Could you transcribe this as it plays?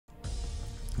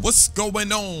What's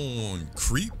going on,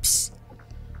 creeps?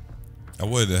 I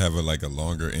would have like a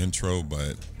longer intro,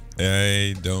 but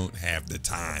I don't have the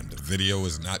time. The video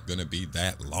is not gonna be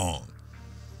that long.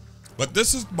 But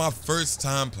this is my first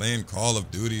time playing Call of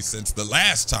Duty since the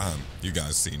last time you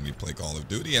guys seen me play Call of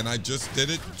Duty, and I just did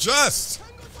it just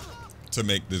to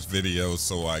make this video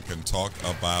so I can talk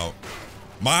about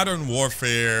Modern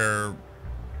Warfare.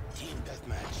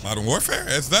 Modern Warfare?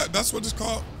 That's what it's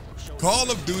called?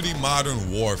 Call of Duty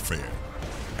Modern Warfare.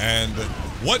 And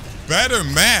what better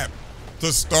map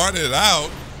to start it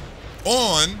out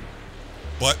on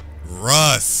but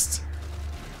Rust.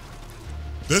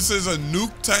 This is a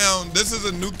Nuketown. This is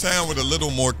a Nuketown with a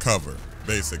little more cover,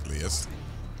 basically. It's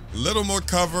a little more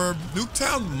cover.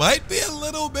 Nuketown might be a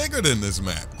little bigger than this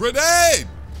map. Grenade!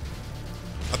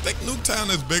 I think Nuketown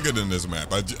is bigger than this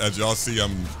map. As y'all see,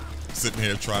 I'm sitting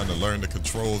here trying to learn the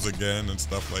controls again and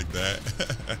stuff like that.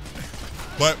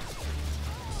 But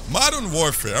Modern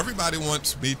Warfare, everybody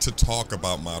wants me to talk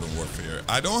about Modern Warfare.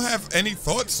 I don't have any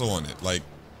thoughts on it. Like,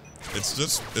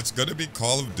 it's gonna be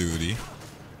Call of Duty.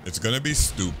 It's gonna be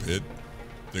stupid.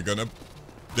 They're gonna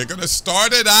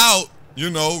start it out, you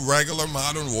know, regular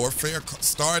Modern Warfare.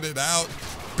 Start it out,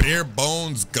 bare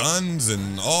bones guns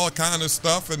and all kind of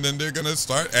stuff, and then they're gonna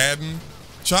start adding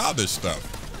childish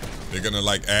stuff. They're gonna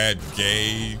like add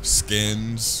gay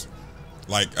skins,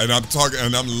 like, and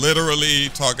I'm literally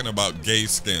talking about gay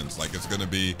skins. Like, it's gonna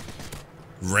be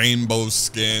rainbow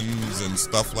skins and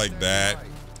stuff like that.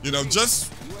 You know,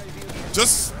 just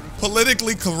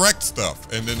politically correct stuff.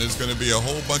 And then there's gonna be a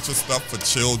whole bunch of stuff for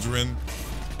children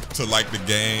to like the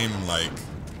game. Like,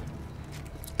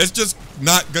 it's just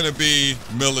not gonna be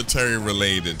military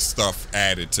related stuff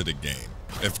added to the game,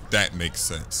 if that makes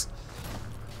sense.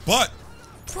 But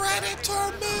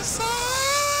Predator missile!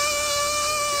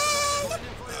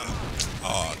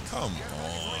 Oh, come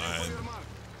on.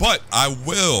 But I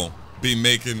will be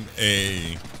making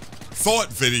a thought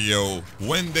video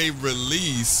when they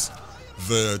release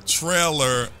the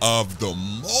trailer of the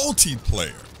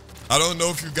multiplayer. I don't know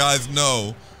if you guys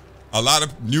know, a lot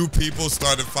of new people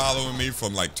started following me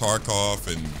from like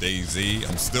Tarkov and DayZ.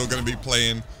 I'm still gonna be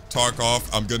playing Tarkov.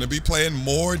 I'm gonna be playing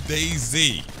more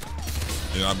DayZ.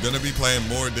 You know, I'm gonna be playing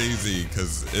more DayZ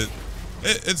because it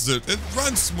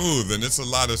runs smooth, and it's a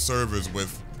lot of servers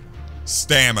with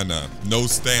stamina, no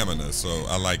stamina, so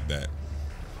I like that.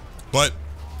 But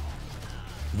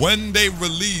when they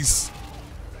release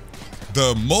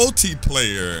the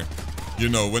multiplayer, you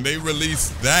know, when they release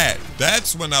that,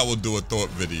 that's when I will do a thought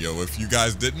video. If you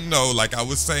guys didn't know, like I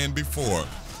was saying before,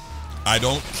 I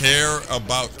don't care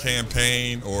about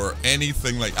campaign or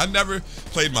anything. Like, I never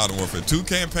played Modern Warfare 2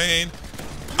 campaign.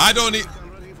 I don't need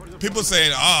people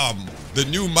saying, the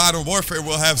new Modern Warfare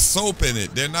will have soap in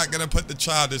it. They're not gonna put the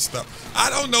childish stuff. I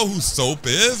don't know who soap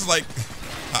is. Like,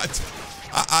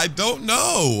 I don't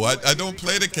know. I don't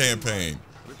play the campaign.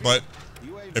 But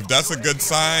if that's a good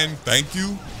sign, thank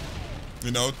you.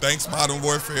 You know, thanks Modern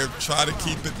Warfare. Try to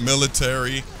keep it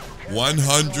military,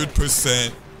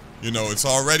 100%. You know, it's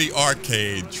already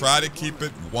arcade. Try to keep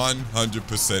it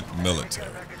 100% military.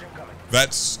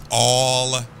 That's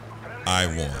all I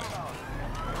want.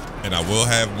 And I will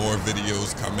have more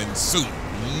videos coming soon.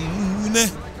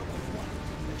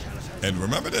 And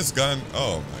remember this gun?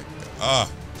 Oh my God.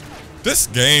 This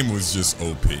game was just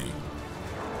OP.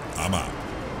 I'm out.